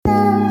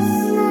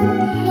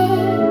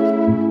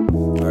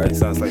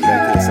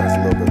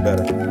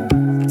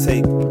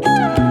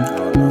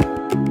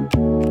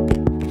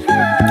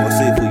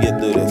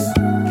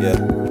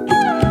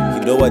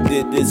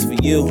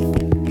you.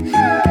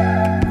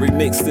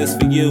 Remix this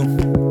for you.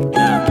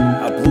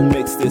 Nah, I blue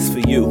mix this for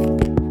you.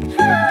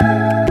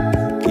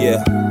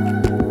 Yeah.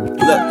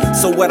 Look,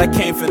 so what, I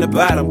came from the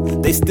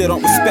bottom. They still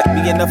don't respect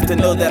me enough to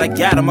know that I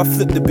got them. I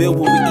flip the bill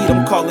when we eat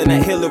them, calling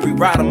that Hillary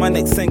Rodham. My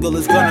next single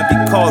is gonna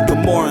be called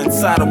Gomorrah and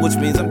Sodom, which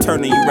means I'm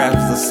turning you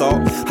rappers to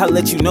salt. I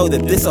let you know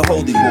that this a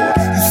holy war.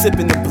 You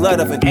sipping the blood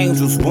of an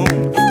angel's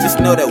womb.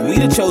 Just know that we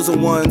the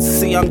chosen ones.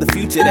 See, I'm the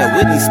future that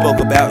Whitney spoke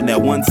about in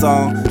that one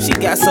song. She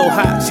got so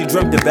hot, she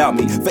dreamt about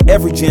me. For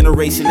every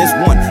generation, there's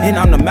one, and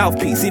I'm the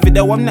mouthpiece. Even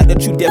though I'm not the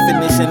true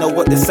definition of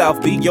what the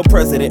South be. Your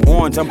president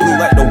orange, I'm blue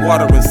like the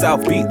water in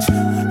South Beach.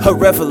 A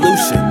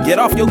revolution, get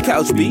off your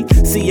couch, B.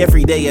 See,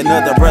 every day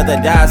another brother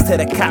dies to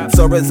the cops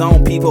or his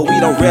own people. We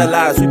don't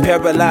realize we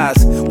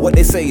paralyzed. What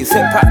they say is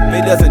hip-hop,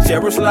 it doesn't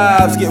cherish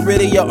lives. Get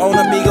rid of your own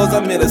amigos,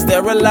 I'm here to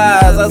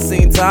sterilize. I've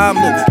seen time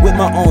loop with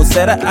my own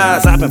set of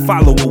eyes. I've been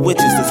following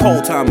witches this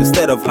whole time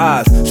instead of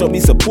eyes. Show me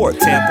support,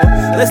 Tampa,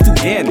 let's do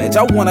damage.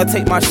 I wanna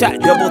take my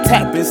shot, double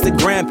tap,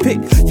 Instagram pic.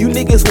 You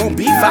niggas won't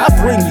beef, I'll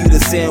bring you the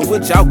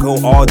sandwich. I'll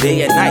go all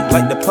day and night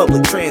like the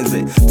public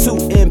transit. Too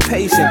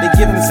impatient to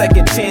give them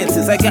second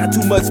chances. I got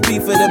too much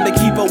beef for them to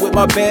keep up with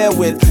my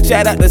bandwidth.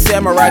 Shout out to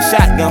Samurai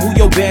Shotgun, who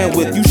your band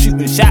with? You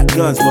shooting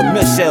shotguns with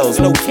Michelle's,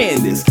 no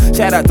Candace.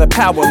 Shout out to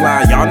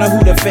Powerline, y'all know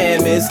who the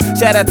fam is.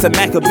 Shout out to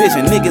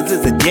Macavision, niggas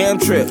is a damn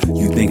trip.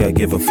 You think I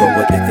give a fuck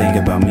what they think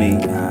about me?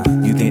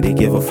 You think they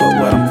give a fuck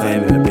what I'm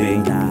claiming to be?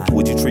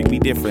 Would you treat me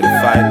different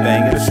if I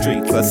bang in the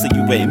streets? I see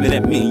you waving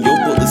at me, your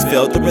bullets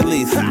failed to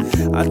release.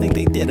 I think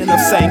they did enough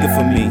singing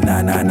for me.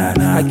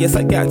 I guess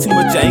I got too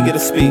much anger to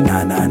speak.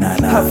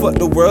 I fucked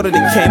the world and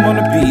it came on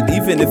the beat.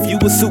 Even if you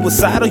was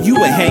suicidal, you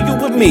ain't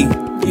hanging with me.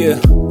 Yeah.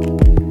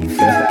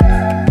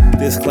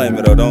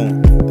 Disclaimer though,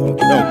 don't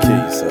kill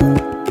yourself.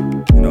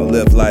 You know,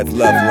 live life,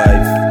 love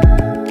life,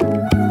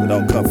 but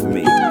don't come for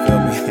me. Feel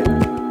me?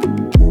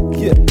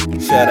 Yeah.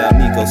 Shout out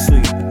Nico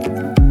Sweet,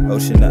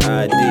 Ocean the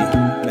ID,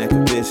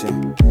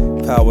 Macavision,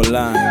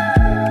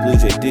 Powerline, Blue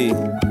JD.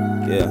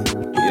 Yeah.